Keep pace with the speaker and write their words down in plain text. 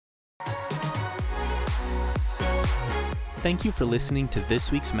Thank you for listening to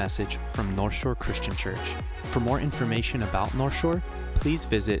this week's message from North Shore Christian Church. For more information about North Shore, please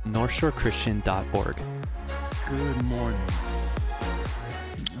visit northshorechristian.org. Good morning.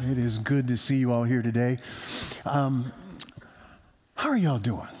 It is good to see you all here today. How are y'all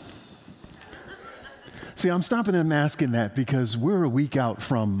doing? See, I'm stopping and I'm asking that because we're a week out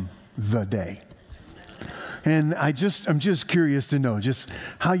from the day. And I'm just curious to know just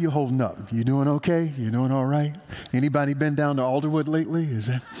how you holding up. You doing okay? You doing all right? Anybody been down to Alderwood lately? Is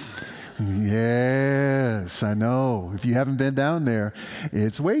that? Yes, I know. If you haven't been down there,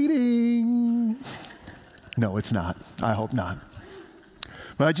 it's waiting. No, it's not. I hope not.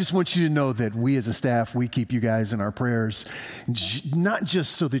 But I just want you to know that we as a staff, we keep you guys in our prayers, not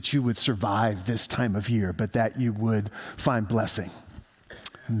just so that you would survive this time of year, but that you would find blessing.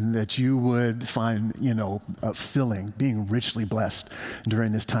 That you would find, filling, being richly blessed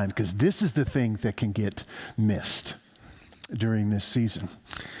during this time, because this is the thing that can get missed during this season.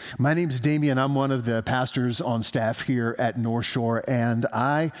 My name is Damian. I'm one of the pastors on staff here at North Shore, and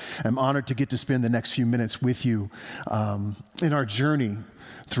I am honored to get to spend the next few minutes with you in our journey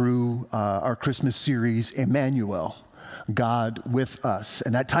through our Christmas series, Immanuel-God with us.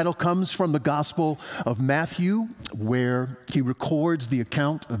 And that title comes from the Gospel of Matthew, where he records the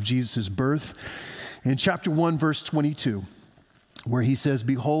account of Jesus' birth in chapter 1, verse 22, where he says,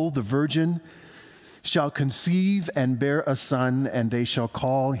 "Behold, the virgin shall conceive and bear a son, and they shall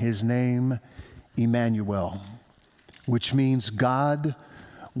call his name Immanuel," which means God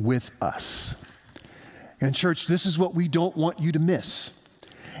with us. And church, this is what we don't want you to miss.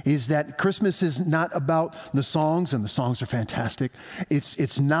 Is that Christmas is not about the songs, and the songs are fantastic.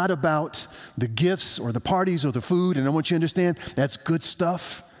 It's not about the gifts or the parties or the food, and I want you to understand that's good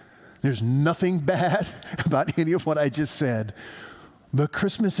stuff. There's nothing bad about any of what I just said. But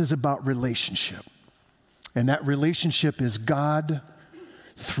Christmas is about relationship, and that relationship is God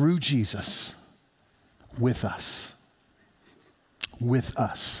through Jesus with us. With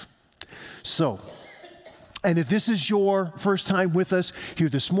us. So, and if this is your first time with us here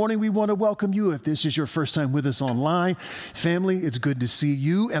this morning, we want to welcome you. If this is your first time with us online, family, it's good to see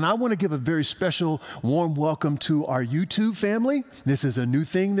you. And I want to give a very special, warm welcome to our YouTube family. This is a new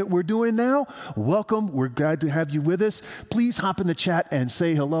thing that we're doing now. Welcome. We're glad to have you with us. Please hop in the chat and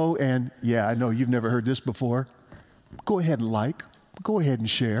say hello. And yeah, I know you've never heard this before. Go ahead and like. Go ahead and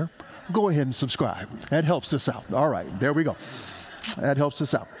share. Go ahead and subscribe. That helps us out. All right, there we go. That helps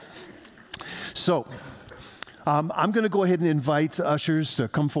us out. So, I'm going to go ahead and invite ushers to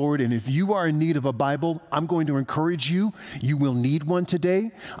come forward, and if you are in need of a Bible, I'm going to encourage you. You will need one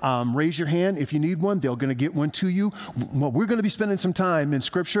today. Raise your hand if you need one. They're going to get one to you. Well, we're going to be spending some time in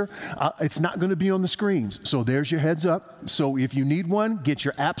Scripture. It's not going to be on the screens, so there's your heads up. So if you need one, get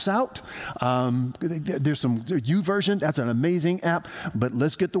your apps out. There's some YouVersion. That's an amazing app, but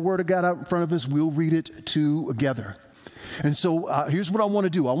let's get the Word of God out in front of us. We'll read it together. And so here's what I want to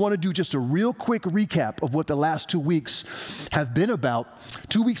do. I want to do just a real quick recap of what the last 2 weeks have been about.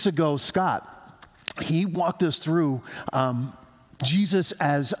 2 weeks ago, Scott, he walked us through Jesus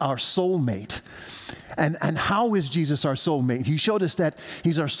as our soulmate. And how is Jesus our soulmate? He showed us that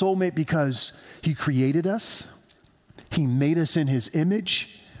he's our soulmate because he created us. He made us in his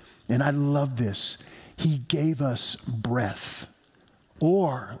image. And I love this. He gave us breath.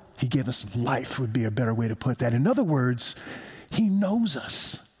 Or he gave us life would be a better way to put that. In other words, he knows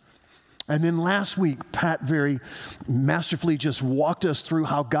us. And then last week, Pat very masterfully just walked us through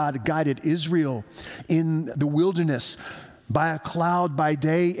how God guided Israel in the wilderness by a cloud by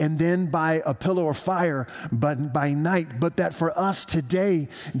day and then by a pillar of fire by night. But that for us today,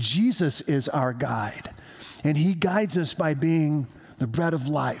 Jesus is our guide. And he guides us by being the bread of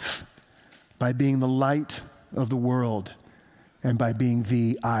life, by being the light of the world, and by being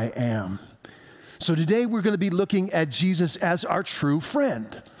the I am. So today we're going to be looking at Jesus as our true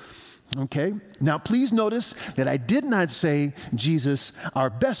friend. Okay? Now please notice that I did not say Jesus, our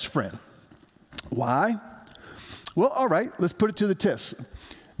best friend. Why? Well, all right, let's put it to the test.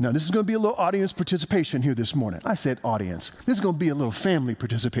 Now this is going to be a little audience participation here this morning. I said audience. This is going to be a little family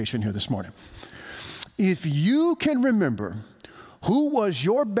participation here this morning. If you can remember who was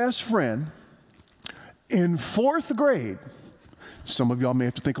your best friend in 4th grade, some of y'all may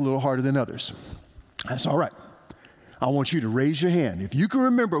have to think a little harder than others. That's all right. I want you to raise your hand. If you can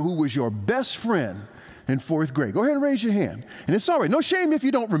remember who was your best friend in 4th grade, go ahead and raise your hand. And it's all right. No shame if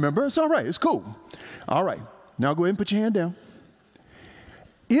you don't remember. It's all right. It's cool. All right. Now go ahead and put your hand down.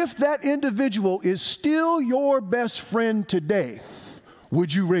 If that individual is still your best friend today,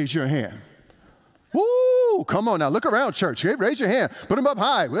 would you raise your hand? Woo! Ooh, come on now. Look around, church. Hey, raise your hand. Put them up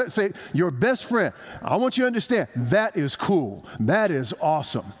high. Let's say your best friend. I want you to understand that is cool. That is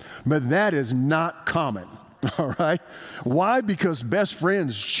awesome. But that is not common. All right? Why? Because best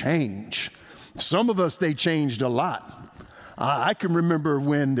friends change. Some of us, they changed a lot. I can remember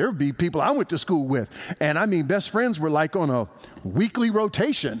when there would be people I went to school with, and I mean, best friends were like on a weekly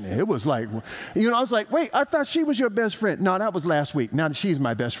rotation. It was like, I was like, wait, I thought she was your best friend. No, that was last week. Now she's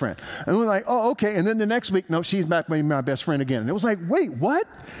my best friend. And we're like, oh, okay. And then the next week, no, she's back being my best friend again. And it was like, wait, what?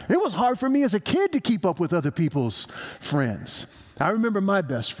 It was hard for me as a kid to keep up with other people's friends. I remember my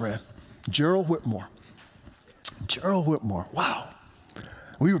best friend, Gerald Whitmore. Gerald Whitmore. Wow.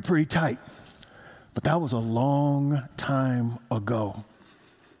 We were pretty tight. But that was a long time ago.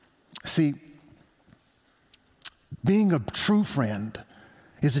 See, being a true friend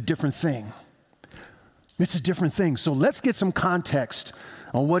is a different thing. It's a different thing. So let's get some context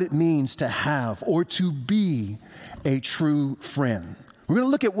on what it means to have or to be a true friend. We're going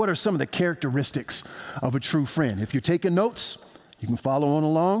to look at what are some of the characteristics of a true friend. If you're taking notes, you can follow on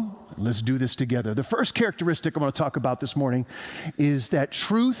along. Let's do this together. The first characteristic I'm going to talk about this morning is that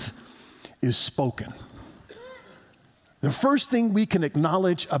truth is spoken. The first thing we can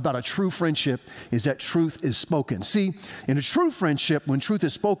acknowledge about a true friendship is that truth is spoken. See, in a true friendship, when truth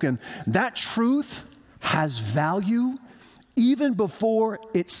is spoken, that truth has value even before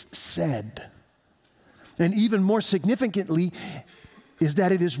it's said. And even more significantly is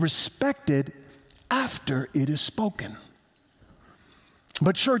that it is respected after it is spoken.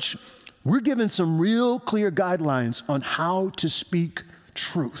 But church, we're given some real clear guidelines on how to speak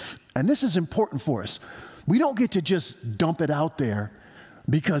truth. And this is important for us. We don't get to just dump it out there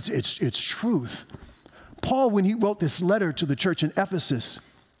because it's truth. Paul, when he wrote this letter to the church in Ephesus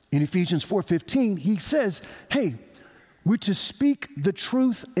in Ephesians 4:15, he says, hey, we're to speak the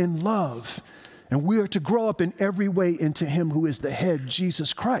truth in love, and we are to grow up in every way into him who is the head,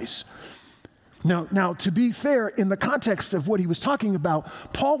 Jesus Christ. Now, to be fair, in the context of what he was talking about,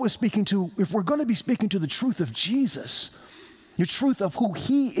 Paul was speaking to, if we're going to be speaking to the truth of Jesus, the truth of who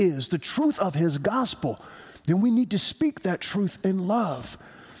he is, the truth of his gospel, then we need to speak that truth in love.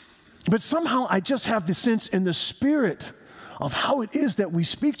 But somehow I just have the sense in the spirit of how it is that we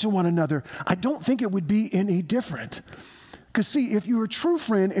speak to one another, I don't think it would be any different. Because see, if you're a true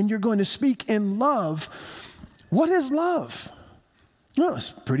friend and you're going to speak in love, what is love? It's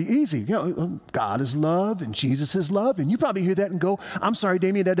pretty easy. God is love and Jesus is love. And you probably hear that and go, I'm sorry,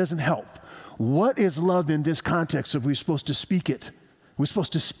 Damian, that doesn't help. What is love in this context if we're supposed to speak it? We're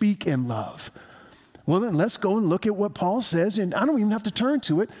supposed to speak in love. Well, then let's go and look at what Paul says. And I don't even have to turn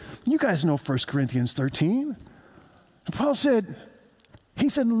to it. You guys know 1 Corinthians 13. And Paul said, he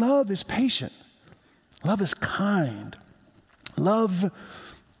said, love is patient. Love is kind. Love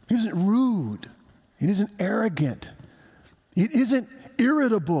isn't rude. It isn't arrogant. It isn't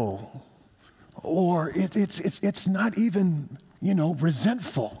irritable. Or it's not even,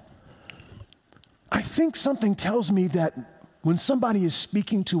 resentful. I think something tells me that when somebody is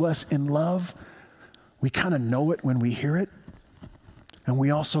speaking to us in love, we kind of know it when we hear it, and we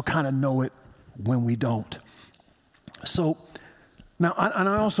also kind of know it when we don't. So now, and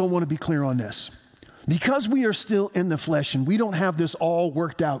I also want to be clear on this. Because we are still in the flesh and we don't have this all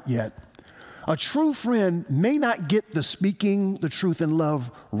worked out yet, a true friend may not get the speaking the truth in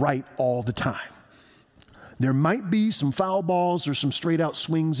love right all the time. There might be some foul balls or some straight out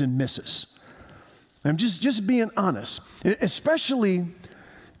swings and misses. I'm just being honest, especially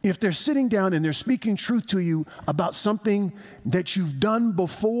if they're sitting down and they're speaking truth to you about something that you've done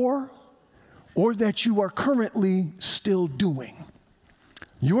before or that you are currently still doing.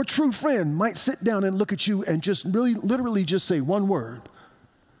 Your true friend might sit down and look at you and just really, literally just say one word.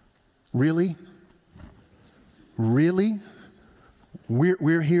 Really? Really?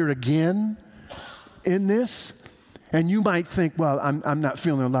 We're here again in this? And you might think, well, I'm not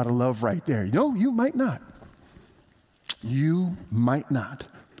feeling a lot of love right there. No, you might not. You might not.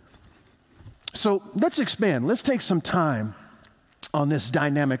 So let's expand. Let's take some time on this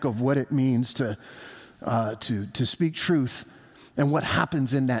dynamic of what it means to speak truth and what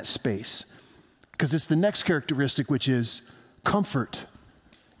happens in that space. Because it's the next characteristic, which is comfort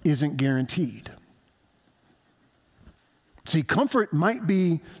isn't guaranteed. See, comfort might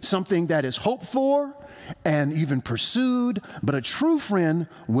be something that is hoped for and even pursued, but a true friend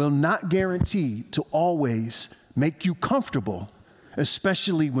will not guarantee to always make you comfortable,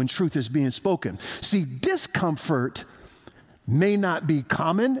 especially when truth is being spoken. See, discomfort may not be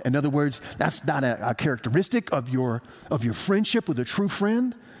common. In other words, that's not a characteristic of your friendship with a true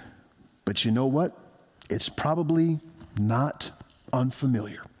friend. But you know what? It's probably not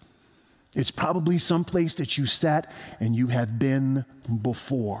unfamiliar. It's probably someplace that you sat and you have been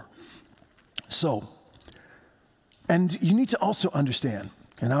before. So, and you need to also understand,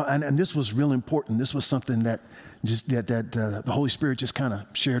 and this was real important. This was something that the Holy Spirit just kind of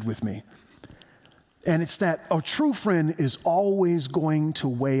shared with me. And it's that a true friend is always going to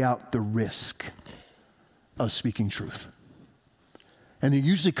weigh out the risk of speaking truth. And it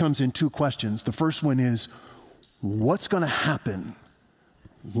usually comes in two questions. The first one is, what's going to happen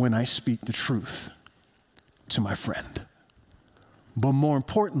when I speak the truth to my friend? But more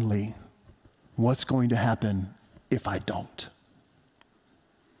importantly, what's going to happen if I don't?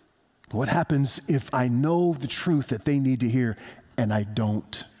 What happens if I know the truth that they need to hear and I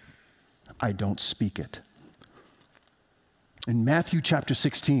don't speak it? In Matthew chapter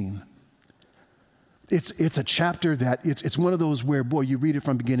 16, it's a chapter that it's one of those where, boy, you read it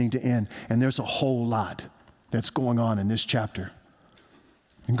from beginning to end, and there's a whole lot that's going on in this chapter.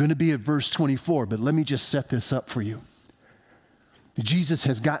 I'm going to be at verse 24, but let me just set this up for you. Jesus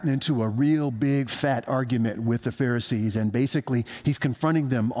has gotten into a real big fat argument with the Pharisees, and basically he's confronting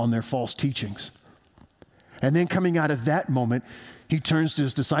them on their false teachings. And then coming out of that moment, he turns to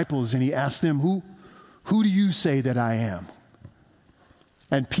his disciples and he asks them, who do you say that I am?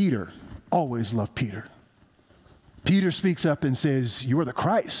 And Peter, always loved Peter. Peter speaks up and says, you are the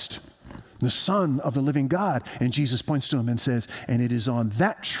Christ, the Son of the living God. And Jesus points to him and says, and it is on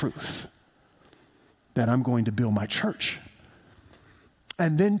that truth that I'm going to build my church.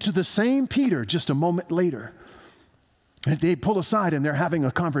 And then to the same Peter, just a moment later, they pull aside and they're having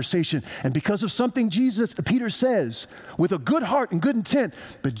a conversation. And because of something Peter says with a good heart and good intent,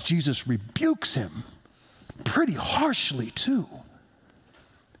 but Jesus rebukes him pretty harshly too.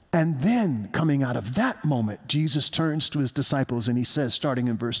 And then coming out of that moment, Jesus turns to his disciples and he says, starting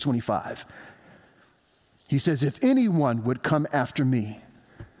in verse 25, he says, if anyone would come after me,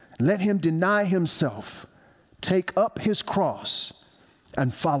 let him deny himself, take up his cross,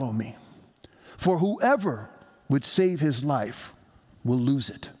 and follow me. For whoever would save his life will lose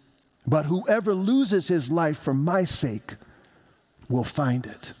it. But whoever loses his life for my sake will find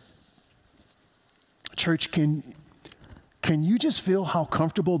it. Church, can you just feel how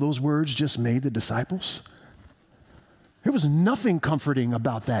comfortable those words just made the disciples? There was nothing comforting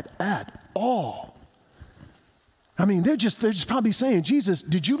about that at all. I mean, they're just probably saying, Jesus,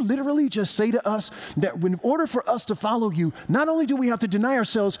 did you literally just say to us that in order for us to follow you, not only do we have to deny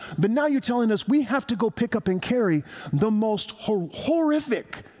ourselves, but now you're telling us we have to go pick up and carry the most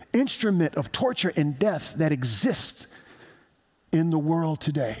horrific instrument of torture and death that exists in the world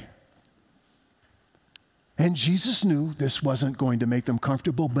today? And Jesus knew this wasn't going to make them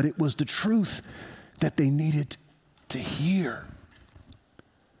comfortable, but it was the truth that they needed to hear.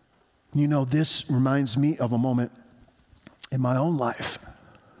 You know, this reminds me of a moment in my own life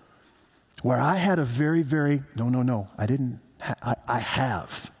where I had a I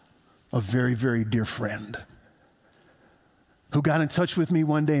have a very, very dear friend who got in touch with me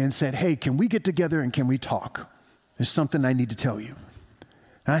one day and said, hey, can we get together and can we talk? There's something I need to tell you.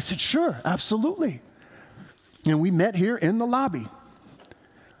 And I said, sure, absolutely. And we met here in the lobby.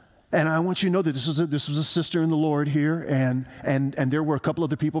 And I want you to know that this was a sister in the Lord here, and there were a couple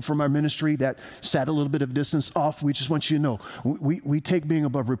other people from our ministry that sat a little bit of distance off. We just want you to know, we take being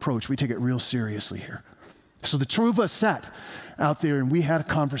above reproach, we take it real seriously here. So the two of us sat out there and we had a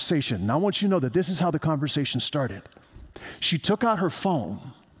conversation. And I want you to know that this is how the conversation started. She took out her phone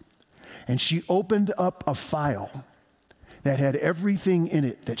and she opened up a file that had everything in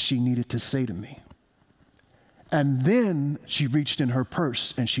it that she needed to say to me. And then she reached in her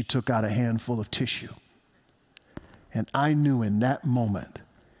purse and she took out a handful of tissue. And I knew in that moment,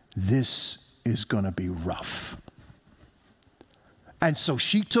 this is going to be rough. And so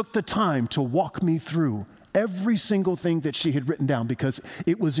she took the time to walk me through every single thing that she had written down because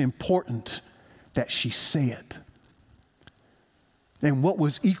it was important that she say it. And what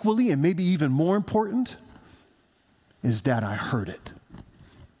was equally and maybe even more important is that I heard it.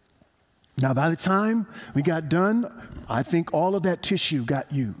 Now, by the time we got done, I think all of that tissue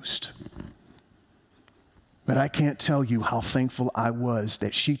got used. But I can't tell you how thankful I was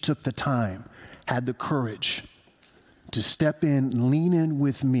that she took the time, had the courage to step in, lean in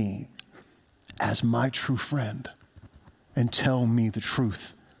with me as my true friend and tell me the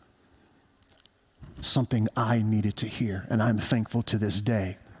truth, something I needed to hear, and I'm thankful to this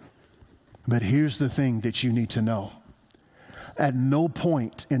day. But here's the thing that you need to know. At no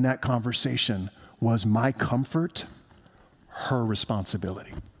point in that conversation was my comfort her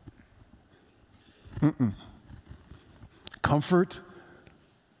responsibility. Comfort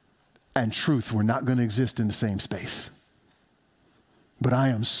and truth were not going to exist in the same space. But I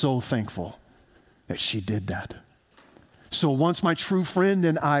am so thankful that she did that. So once my true friend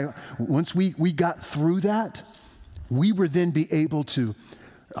and I, once we got through that, we were then be able to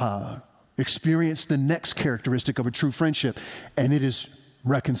experience the next characteristic of a true friendship, and it is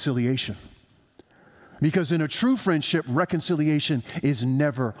reconciliation. Because in a true friendship, reconciliation is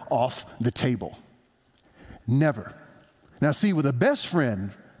never off the table. Never. Now see, with a best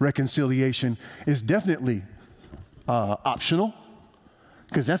friend, reconciliation is definitely optional,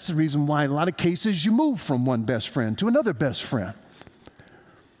 because that's the reason why in a lot of cases you move from one best friend to another best friend.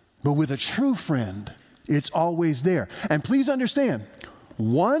 But with a true friend, it's always there. And please understand,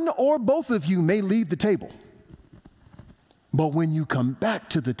 one or both of you may leave the table. But when you come back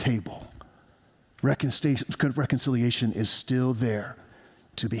to the table, reconciliation is still there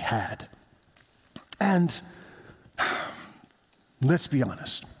to be had. And let's be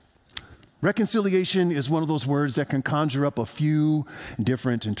honest. Reconciliation is one of those words that can conjure up a few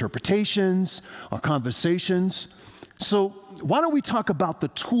different interpretations or conversations. So why don't we talk about the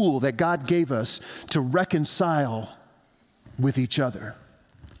tool that God gave us to reconcile with each other?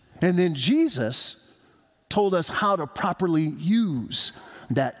 And then Jesus told us how to properly use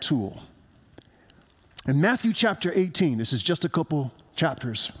that tool. In Matthew chapter 18, this is just a couple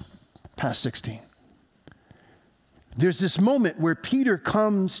chapters past 16. There's this moment where Peter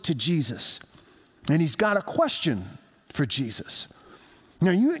comes to Jesus, and he's got a question for Jesus.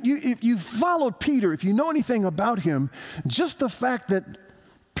 Now, if you've followed Peter, if you know anything about him, just the fact that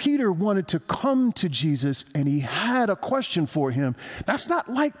Peter wanted to come to Jesus and he had a question for him, that's not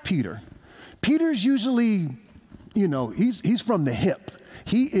like Peter. Peter's usually, he's from the hip.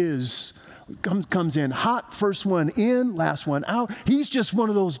 He comes in hot, first one in, last one out. He's just one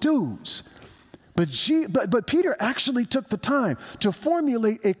of those dudes. But Peter actually took the time to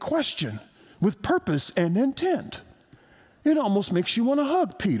formulate a question with purpose and intent. It almost makes you want to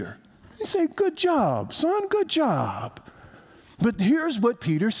hug Peter. You say, good job, son, good job. But here's what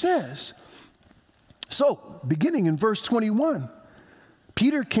Peter says. So, beginning in verse 21,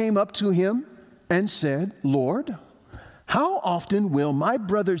 Peter came up to him and said, Lord, how often will my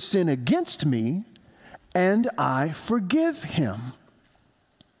brother sin against me and I forgive him?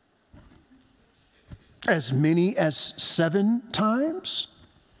 As many as 7 times?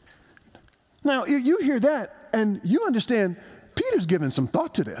 Now, you hear that and you understand Peter's given some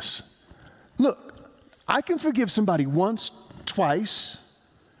thought to this. Look, I can forgive somebody once, twice.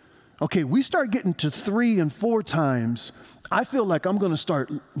 Okay, we start getting to 3 and 4 times, I feel like I'm going to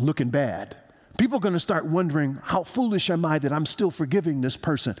start looking bad. People are going to start wondering, how foolish am I that I'm still forgiving this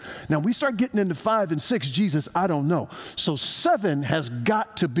person? Now, we start getting into 5 and 6, Jesus, I don't know. So 7 has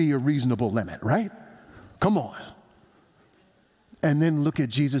got to be a reasonable limit, right? Come on. And then look at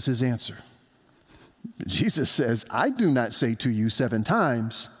Jesus' answer. Jesus says, I do not say to you 7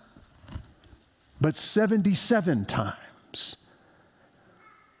 times, but 77 times.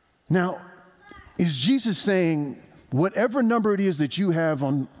 Now, is Jesus saying whatever number it is that you have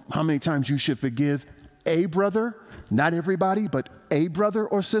on how many times you should forgive a brother, not everybody, but a brother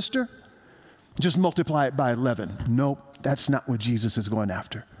or sister, just multiply it by 11? Nope, that's not what Jesus is going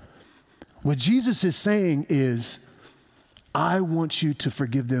after. What Jesus is saying is, I want you to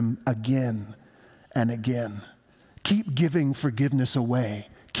forgive them again and again. Keep giving forgiveness away.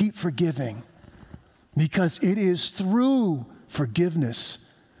 Keep forgiving. Because it is through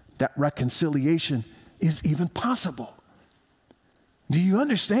forgiveness that reconciliation is even possible. Do you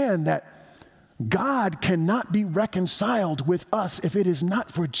understand that God cannot be reconciled with us if it is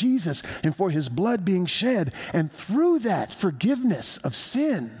not for Jesus and for his blood being shed? And through that forgiveness of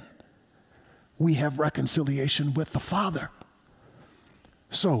sin, we have reconciliation with the Father.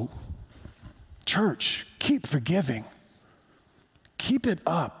 So, church, keep forgiving. Keep it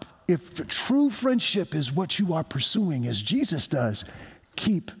up. If the true friendship is what you are pursuing, as Jesus does,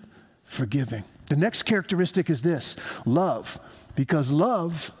 keep forgiving. The next characteristic is this, love, because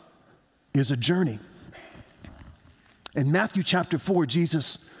love is a journey. In Matthew chapter 4,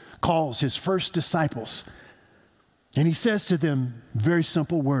 Jesus calls his first disciples, and he says to them very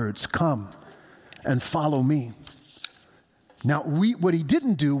simple words, come and follow me. Now, what he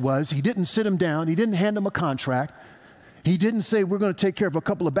didn't do was he didn't sit him down. He didn't hand him a contract. He didn't say, we're going to take care of a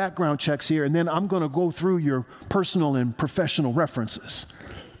couple of background checks here, and then I'm going to go through your personal and professional references.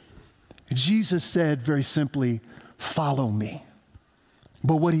 Jesus said very simply, follow me.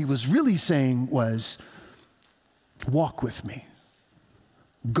 But what he was really saying was, walk with me.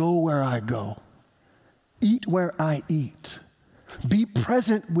 Go where I go. Eat where I eat. Be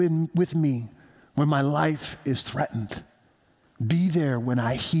present with me when my life is threatened. Be there when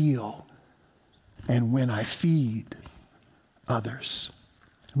I heal and when I feed others.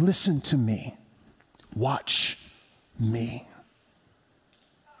 Listen to me. Watch me.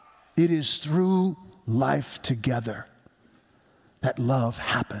 It is through life together that love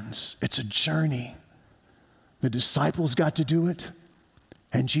happens. It's a journey. The disciples got to do it,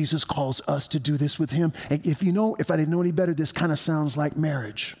 and Jesus calls us to do this with him. And if I didn't know any better, this kind of sounds like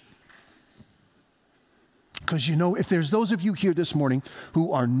marriage. Because if there's those of you here this morning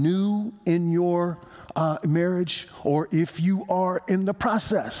who are new in your marriage, or if you are in the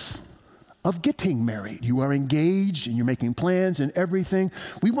process of getting married, you are engaged and you're making plans and everything,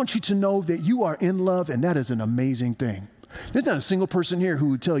 we want you to know that you are in love, and that is an amazing thing. There's not a single person here who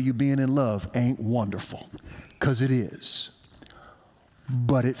would tell you being in love ain't wonderful, because it is.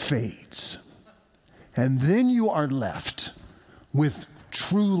 But it fades. And then you are left with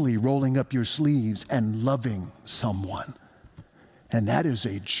truly rolling up your sleeves and loving someone. And that is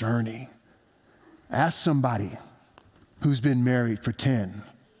a journey. Ask somebody who's been married for 10,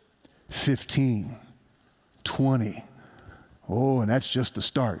 15, 20. Oh, and that's just the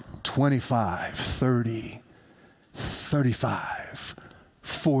start. 25, 30, 35,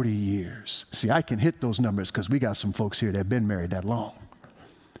 40 years. See, I can hit those numbers because we got some folks here that have been married that long.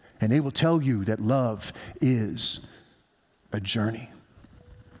 And they will tell you that love is a journey.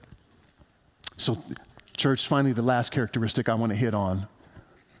 So, church, finally, the last characteristic I want to hit on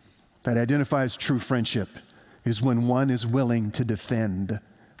that identifies true friendship is when one is willing to defend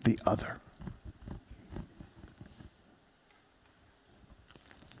the other.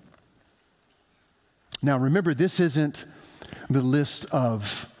 Now, remember, this isn't the list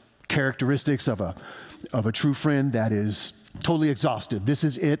of characteristics of a true friend that is totally exhaustive. This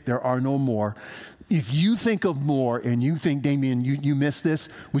is it. There are no more. If you think of more and you think, Damian, you missed this,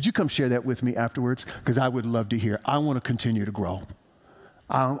 would you come share that with me afterwards? Because I would love to hear. I want to continue to grow.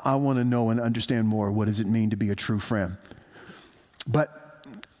 I want to know and understand more. What does it mean to be a true friend? But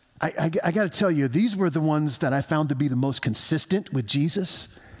I got to tell you, these were the ones that I found to be the most consistent with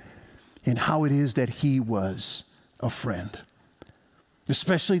Jesus in how it is that he was a friend.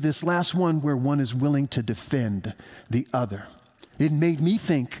 Especially this last one where one is willing to defend the other. It made me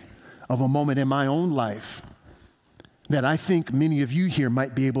think of a moment in my own life that I think many of you here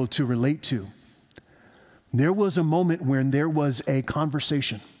might be able to relate to. There was a moment when there was a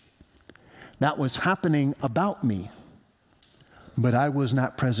conversation that was happening about me, but I was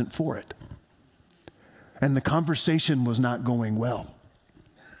not present for it. And the conversation was not going well.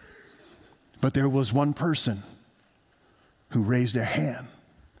 But there was one person who raised their hand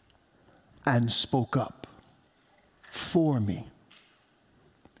and spoke up for me.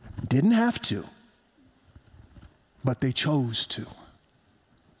 Didn't have to, but they chose to.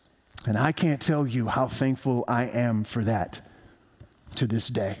 And I can't tell you how thankful I am for that to this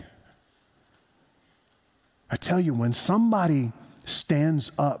day. I tell you, when somebody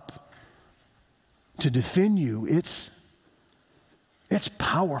stands up to defend you, it's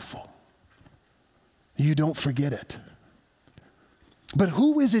powerful. You don't forget it. But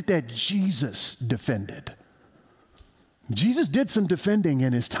who is it that Jesus defended? Jesus did some defending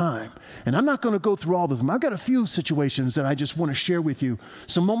in his time, and I'm not going to go through all of them. I've got a few situations that I just want to share with you,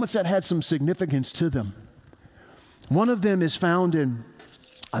 some moments that had some significance to them. One of them is found in,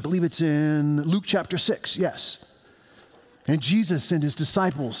 I believe it's in Luke chapter 6, yes. And Jesus and his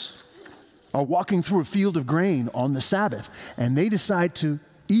disciples are walking through a field of grain on the Sabbath, and they decide to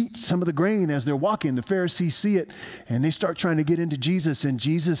eat some of the grain as they're walking. The Pharisees see it, and they start trying to get into Jesus, and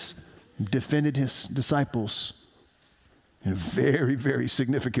Jesus defended his disciples in a very, very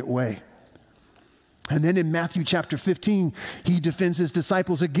significant way. And then in Matthew chapter 15, he defends his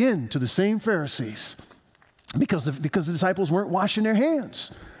disciples again to the same Pharisees because the disciples weren't washing their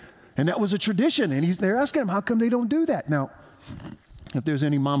hands. And that was a tradition. And they're asking him, how come they don't do that? Now, if there's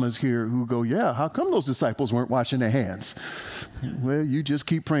any mamas here who go, yeah, how come those disciples weren't washing their hands? Well, you just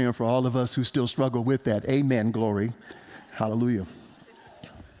keep praying for all of us who still struggle with that. Amen, glory. Hallelujah.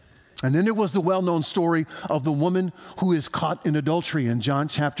 And then there was the well-known story of the woman who is caught in adultery in John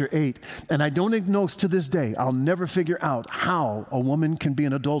chapter 8. And I don't know to this day, I'll never figure out how a woman can be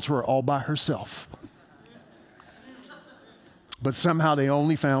an adulterer all by herself. But somehow they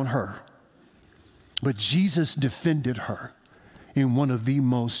only found her. But Jesus defended her in one of the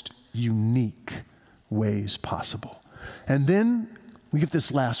most unique ways possible. And then we get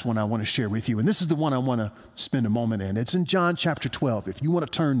this last one I want to share with you. And this is the one I want to spend a moment in. It's in John chapter 12. If you want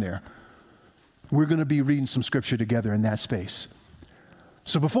to turn there, we're going to be reading some scripture together in that space.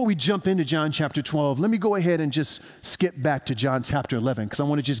 So before we jump into John chapter 12, let me go ahead and just skip back to John chapter 11, because I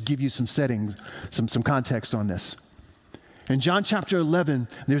want to just give you some settings, some context on this. In John chapter 11,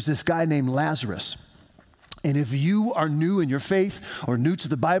 there's this guy named Lazarus. And if you are new in your faith or new to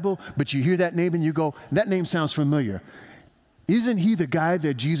the Bible, but you hear that name and you go, that name sounds familiar. Isn't he the guy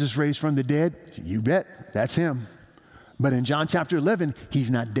that Jesus raised from the dead? You bet, that's him. But in John chapter 11, he's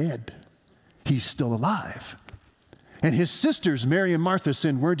not dead. He's still alive. And his sisters, Mary and Martha,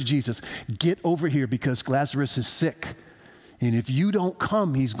 send word to Jesus, get over here because Lazarus is sick. And if you don't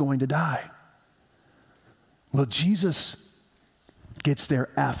come, he's going to die. Well, Jesus gets there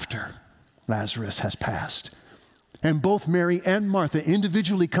after Lazarus has passed. And both Mary and Martha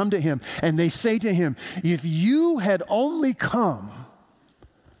individually come to him and they say to him, if you had only come,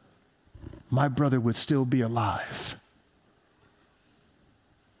 my brother would still be alive.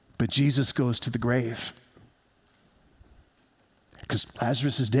 But Jesus goes to the grave. Because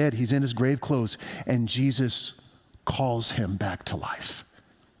Lazarus is dead, he's in his grave clothes, and Jesus calls him back to life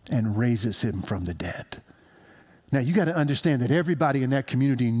and raises him from the dead. Now, you got to understand that everybody in that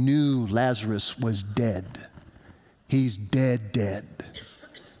community knew Lazarus was dead. He's dead.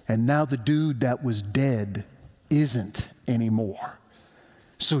 And now the dude that was dead isn't anymore.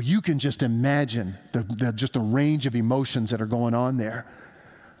 So you can just imagine just the range of emotions that are going on there.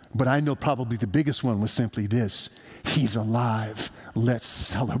 But I know probably the biggest one was simply this: he's alive. Let's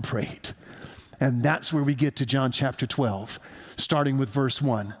celebrate. And that's where we get to John chapter 12, starting with verse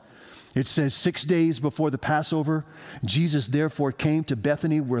 1. It says, 6 days before the Passover, Jesus therefore came to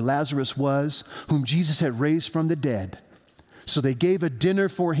Bethany where Lazarus was, whom Jesus had raised from the dead. So they gave a dinner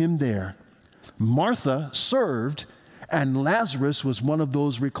for him there. Martha served, and Lazarus was one of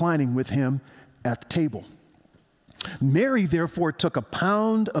those reclining with him at the table. Mary therefore took a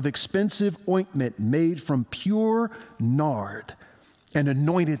pound of expensive ointment made from pure nard and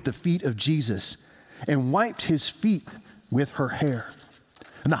anointed the feet of Jesus and wiped his feet with her hair.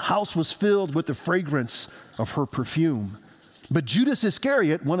 And the house was filled with the fragrance of her perfume. But Judas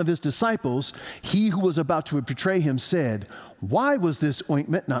Iscariot, one of his disciples, he who was about to betray him, said, why was this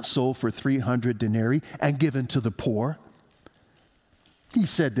ointment not sold for 300 denarii and given to the poor? He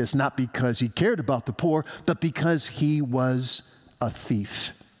said this not because he cared about the poor, but because he was a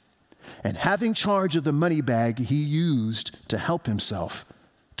thief. And having charge of the money bag, he used to help himself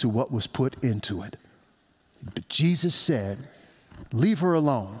to what was put into it. But Jesus said, leave her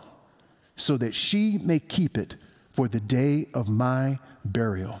alone so that she may keep it for the day of my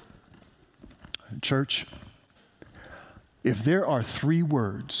burial. Church, if there are 3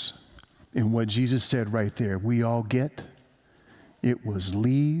 words in what Jesus said right there, we all get, it was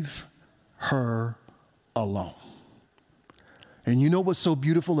leave her alone. And you know what's so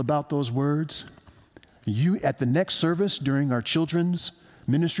beautiful about those words? You, at the next service during our children's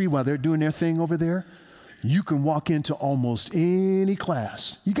ministry, while they're doing their thing over there, you can walk into almost any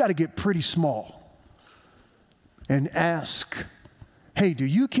class. You got to get pretty small and ask, hey, do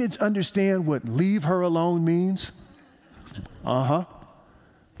you kids understand what leave her alone means? Uh-huh.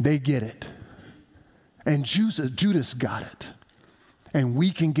 They get it. And Judas got it. And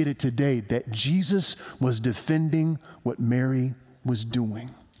we can get it today that Jesus was defending what Mary was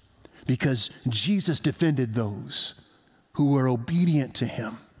doing, because Jesus defended those who were obedient to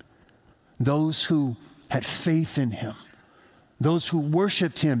him, those who had faith in him, those who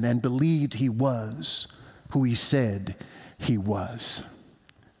worshiped him and believed he was who he said he was.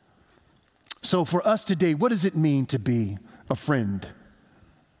 So for us today, what does it mean to be a friend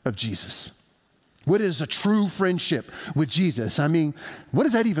of Jesus? What is a true friendship with Jesus? I mean, what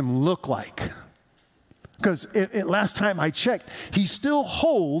does that even look like? Because last time I checked, he still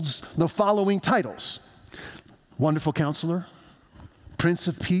holds the following titles: Wonderful Counselor, Prince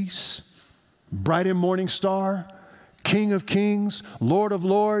of Peace, Bright and Morning Star, King of Kings, Lord of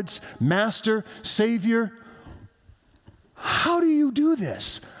Lords, Master, Savior. How do you do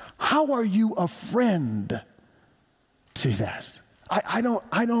this? How are you a friend to that? I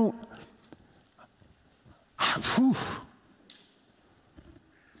don't. Whew.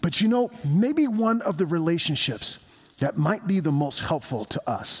 But you know, maybe one of the relationships that might be the most helpful to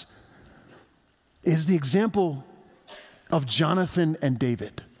us is the example of Jonathan and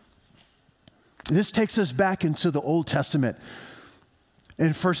David. This takes us back into the Old Testament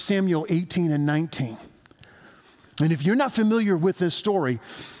in 1 Samuel 18 and 19. And if you're not familiar with this story,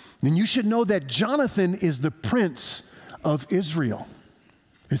 then you should know that Jonathan is the prince of Israel.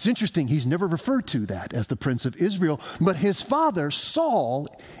 It's interesting, he's never referred to that as the Prince of Israel, but his father,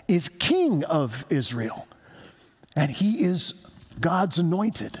 Saul, is king of Israel, and he is God's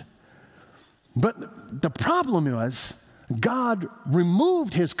anointed. But the problem was, God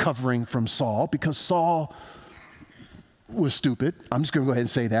removed his covering from Saul because Saul was stupid. I'm just going to go ahead and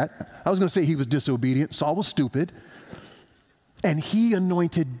say that. I was going to say he was disobedient. Saul was stupid. And he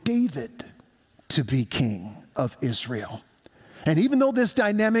anointed David to be king of Israel. And even though this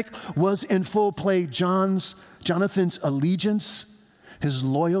dynamic was in full play, Jonathan's allegiance, his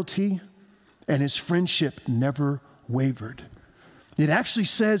loyalty, and his friendship never wavered. It actually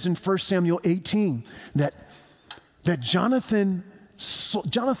says in 1 Samuel 18 that Jonathan's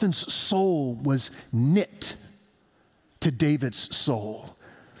soul was knit to David's soul.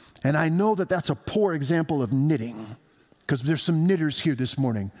 And I know that that's a poor example of knitting, because there's some knitters here this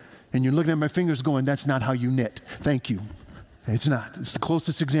morning, and you're looking at my fingers going, that's not how you knit. Thank you. It's not. It's the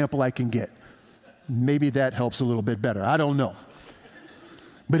closest example I can get. Maybe that helps a little bit better. I don't know.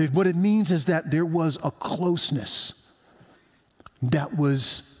 But what it means is that there was a closeness that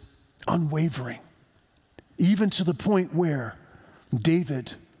was unwavering, even to the point where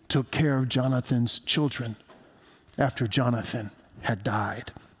David took care of Jonathan's children after Jonathan had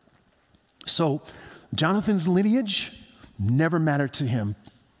died. So Jonathan's lineage never mattered to him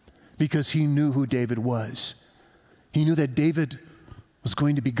because he knew who David was. He knew that David was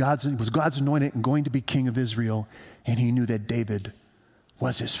going to be God's anointed and going to be king of Israel, and he knew that David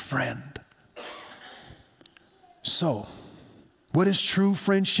was his friend. So, what is true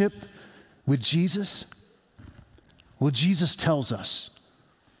friendship with Jesus? Well, Jesus tells us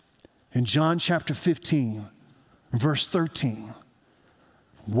in John chapter 15, verse 13,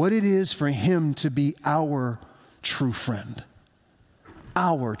 what it is for him to be our true friend.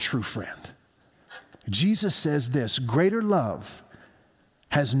 Our true friend. Jesus says this, greater love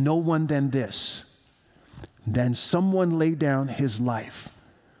has no one than this, than someone lay down his life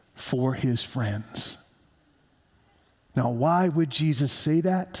for his friends. Now, why would Jesus say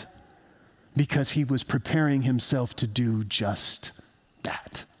that? Because he was preparing himself to do just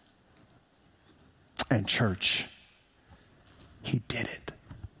that. And church, he did it.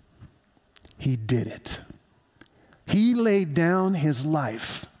 He did it. He laid down his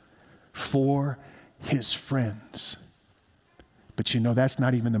life for his friends. But you know, that's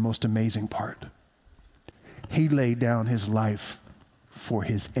not even the most amazing part. He laid down his life for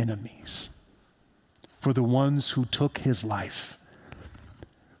his enemies, for the ones who took his life,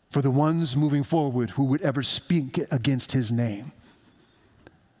 for the ones moving forward who would ever speak against his name,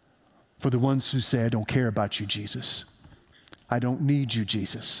 for the ones who say, I don't care about you, Jesus. I don't need you,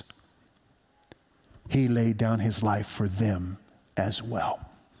 Jesus. He laid down his life for them as well.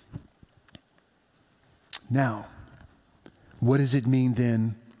 Now, what does it mean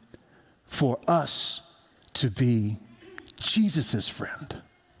then for us to be Jesus' friend?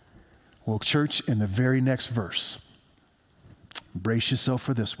 Well, church, in the very next verse, brace yourself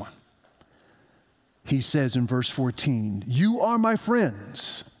for this one. He says in verse 14, you are my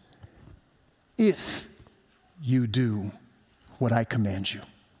friends if you do what I command you.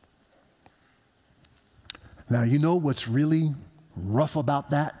 Now, you know what's really rough about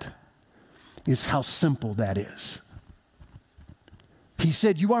that is how simple that is. He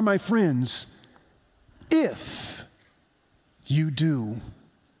said, you are my friends if you do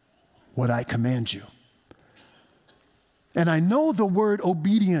what I command you. And I know the word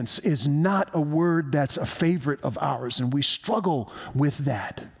obedience is not a word that's a favorite of ours, and we struggle with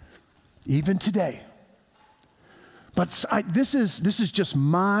that even today. But this is just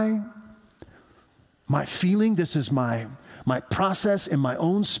my feeling. This is my process in my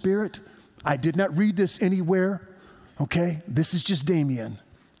own spirit. I did not read this anywhere, okay? This is just Damian.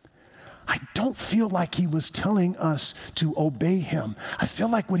 I don't feel like he was telling us to obey him. I feel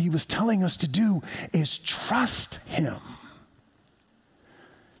like what he was telling us to do is trust him.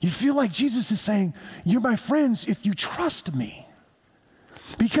 You feel like Jesus is saying, you're my friends if you trust me.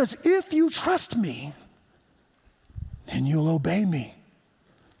 Because if you trust me, then you'll obey me.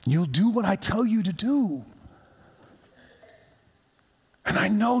 You'll do what I tell you to do. And I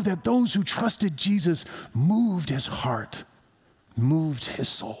know that those who trusted Jesus moved his heart, moved his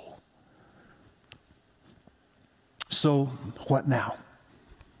soul. So what now?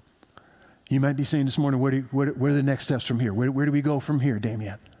 You might be saying this morning, where are the next steps from here? Where do we go from here,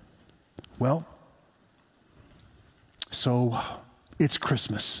 Damian? Well, so it's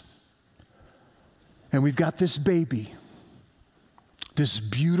Christmas. And we've got this baby, this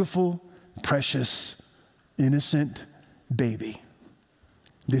beautiful, precious, innocent baby,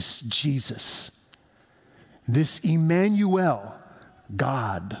 this Jesus, this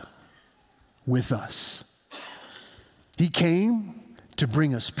Immanuel-God with us. He came to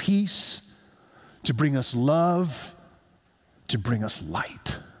bring us peace, to bring us love, to bring us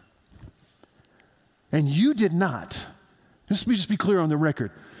light. And you did not, let me just be clear on the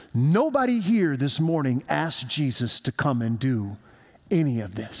record, nobody here this morning asked Jesus to come and do any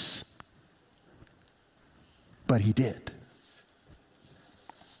of this. But he did.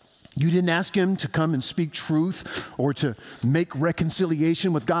 You didn't ask him to come and speak truth or to make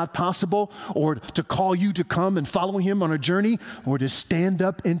reconciliation with God possible or to call you to come and follow him on a journey or to stand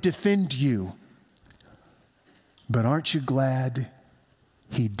up and defend you. But aren't you glad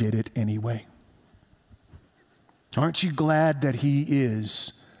he did it anyway? Aren't you glad that he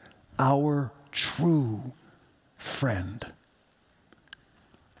is our true friend?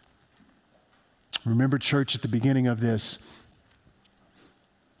 Remember, church, at the beginning of this,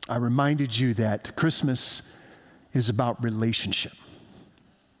 I reminded you that Christmas is about relationship.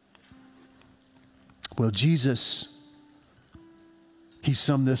 Well, Jesus, he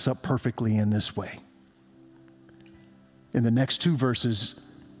summed this up perfectly in this way. In the next two verses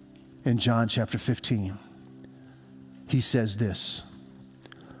in John chapter 15, he says this,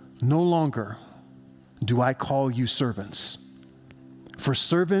 "No longer do I call you servants, for a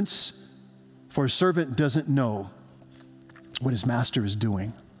servant doesn't know what his master is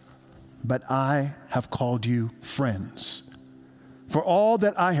doing. But I have called you friends. For all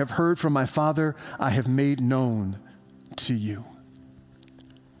that I have heard from my Father, I have made known to you."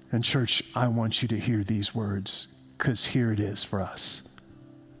 And church, I want you to hear these words, because here it is for us.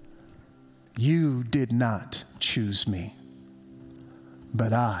 You did not choose me,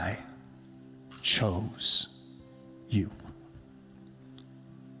 but I chose you.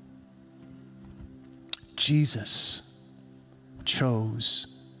 Jesus chose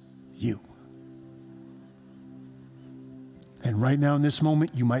you. And right now in this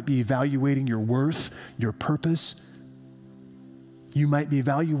moment, you might be evaluating your worth, your purpose. You might be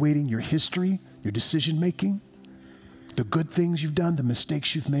evaluating your history, your decision making, the good things you've done, the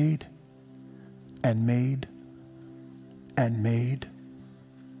mistakes you've made, and made, and made.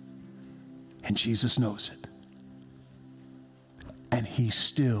 And Jesus knows it. And he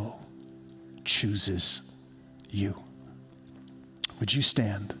still chooses you. Would you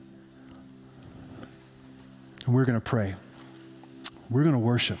stand? And we're going to pray. We're going to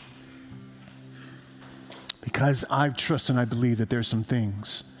worship. Because I trust and I believe that there's some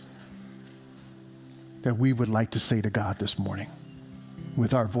things that we would like to say to God this morning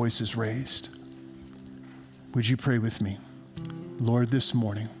with our voices raised. Would you pray with me? Lord, this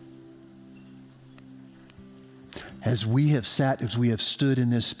morning, as we have sat, as we have stood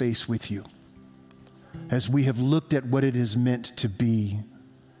in this space with you, as we have looked at what it is meant to be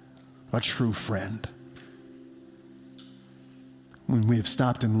a true friend, when we have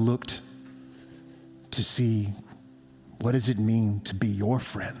stopped and looked to see what does it mean to be your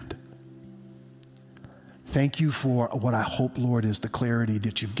friend, thank you for what I hope, Lord, is the clarity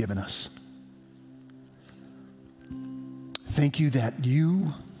that you've given us. Thank you that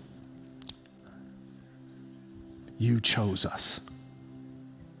you chose us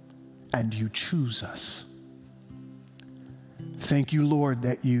and you choose us. Thank you, Lord,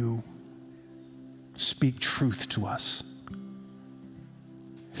 that you speak truth to us.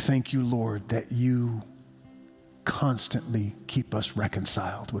 Thank you, Lord, that you constantly keep us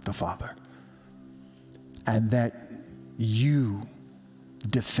reconciled with the Father, and that you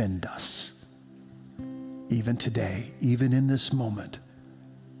defend us. Even today, even in this moment,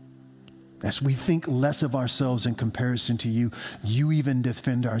 as we think less of ourselves in comparison to you, you even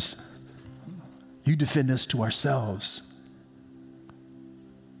defend us. You defend us to ourselves.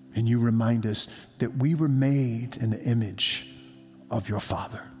 And you remind us that we were made in the image of your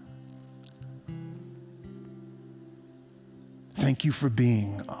Father. Thank you for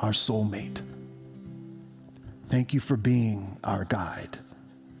being our soulmate. Thank you for being our guide.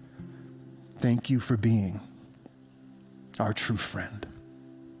 Thank you for being our true friend.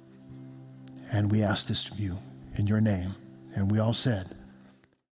 And we ask this of you in your name. And we all said,